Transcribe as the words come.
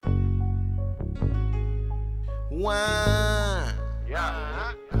Wine.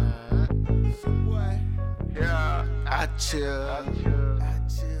 Yeah. Yeah. OutChea.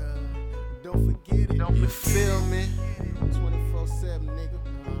 Don't forget it. You feel me? 24/7, nigga.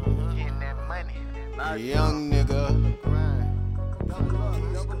 Getting that money. Young nigga.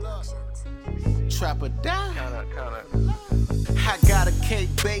 Double up. Trapper down. Kinda. I got a cake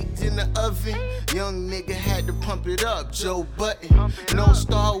baked in the oven. Young nigga had to pump it up, Joe Button. No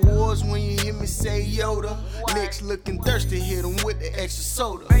Star Wars when you hear me say Yoda. Licks looking thirsty, hit him with the extra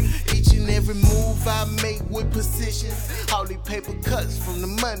soda. Each and every move I make with precision. All these paper cuts from the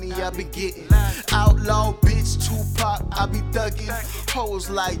money I be getting. Outlaw bitch, Tupac, I be thugging. Hoes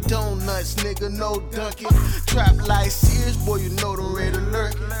like donuts, nigga, no dunking. Trap like Sears, boy, you know them red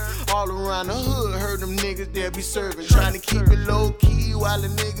alert. All around the hood, heard them niggas that be serving. Trying to keep it low key while the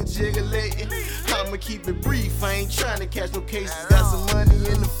nigga jiggling. I'ma keep it brief, I ain't trying to catch no cases. Got some money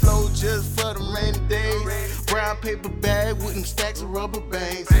in the flow just for them rainy days. Brown paper bag with them stacks of rubber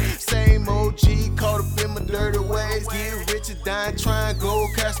bands. Same OG caught up in my dirty ways. Get rich or dying, trying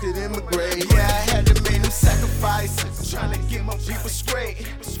gold casket in my grave. Yeah, I had to make them sacrifices, trying to get my people straight.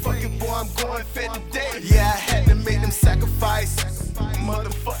 Fucking boy, I'm going fed today. Yeah, I had to make them sacrifices.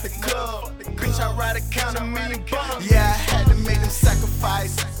 Motherfuck the club, bitch, I ride a counter million bums. Yeah, I had to make them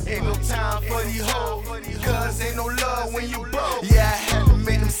sacrifices. Ain't no time for these hoes, cause ain't no love when you broke. Yeah, I had to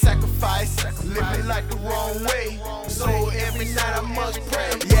make them sacrifices. Living like the wrong way, so every night I must pray.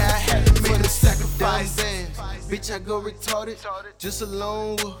 Yeah, I had to make them sacrifices. Bitch, I go retarded, just a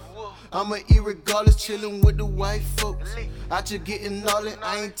lone wolf. I'ma eat regardless, chillin' with the white folks. I just getting all it,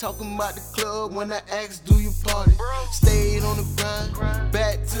 I ain't talking about the club when I ask, do you party? Stayed on the grind,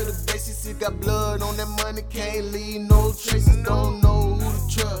 back to the basics. It got blood on that money, can't leave no traces. Don't know who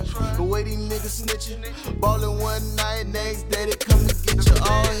to trust, the way these niggas snitchin'. Ballin' one night, next day they come to get you.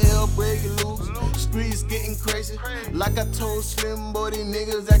 All hell break loose, streets getting crazy. Like I told Slim, boy, these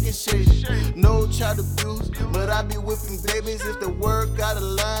niggas acting shady. No child abuse, but I be whipping babies. If the word got a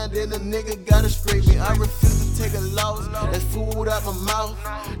line, then the nigga gotta scrape me. I refuse to take a loss, that's food out my mouth.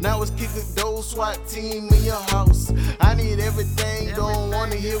 Now it's kick a door, SWAT team in your house. I need everything, don't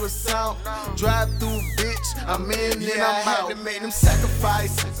wanna hear a sound. Drive through, bitch, I'm in and I'm out. To make them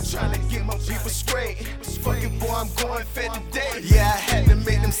sacrifices, trying to get my people straight. Fucking boy, I'm going fed today. Yeah, I had to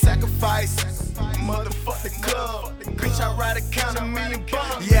make them sacrifices. Motherfuck the club, bitch, I ride a counter million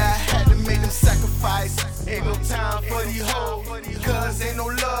bums. Yeah, I had to make them sacrifices. Ain't no time for these hoes, cause ain't no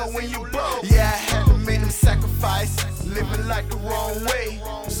love when you broke. Yeah, I had to make them sacrifices. Living like the wrong way,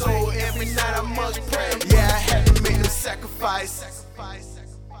 so every night I must pray. Yeah, I had to make them sacrifices.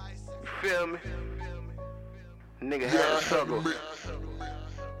 You feel me? Nigga had to struggle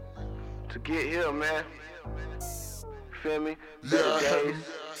to get here, man. Feel me? Better days.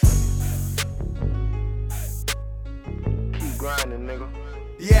 Keep grinding, nigga.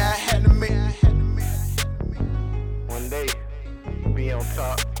 Yeah, I had to make. One day, be on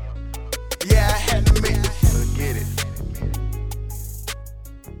top.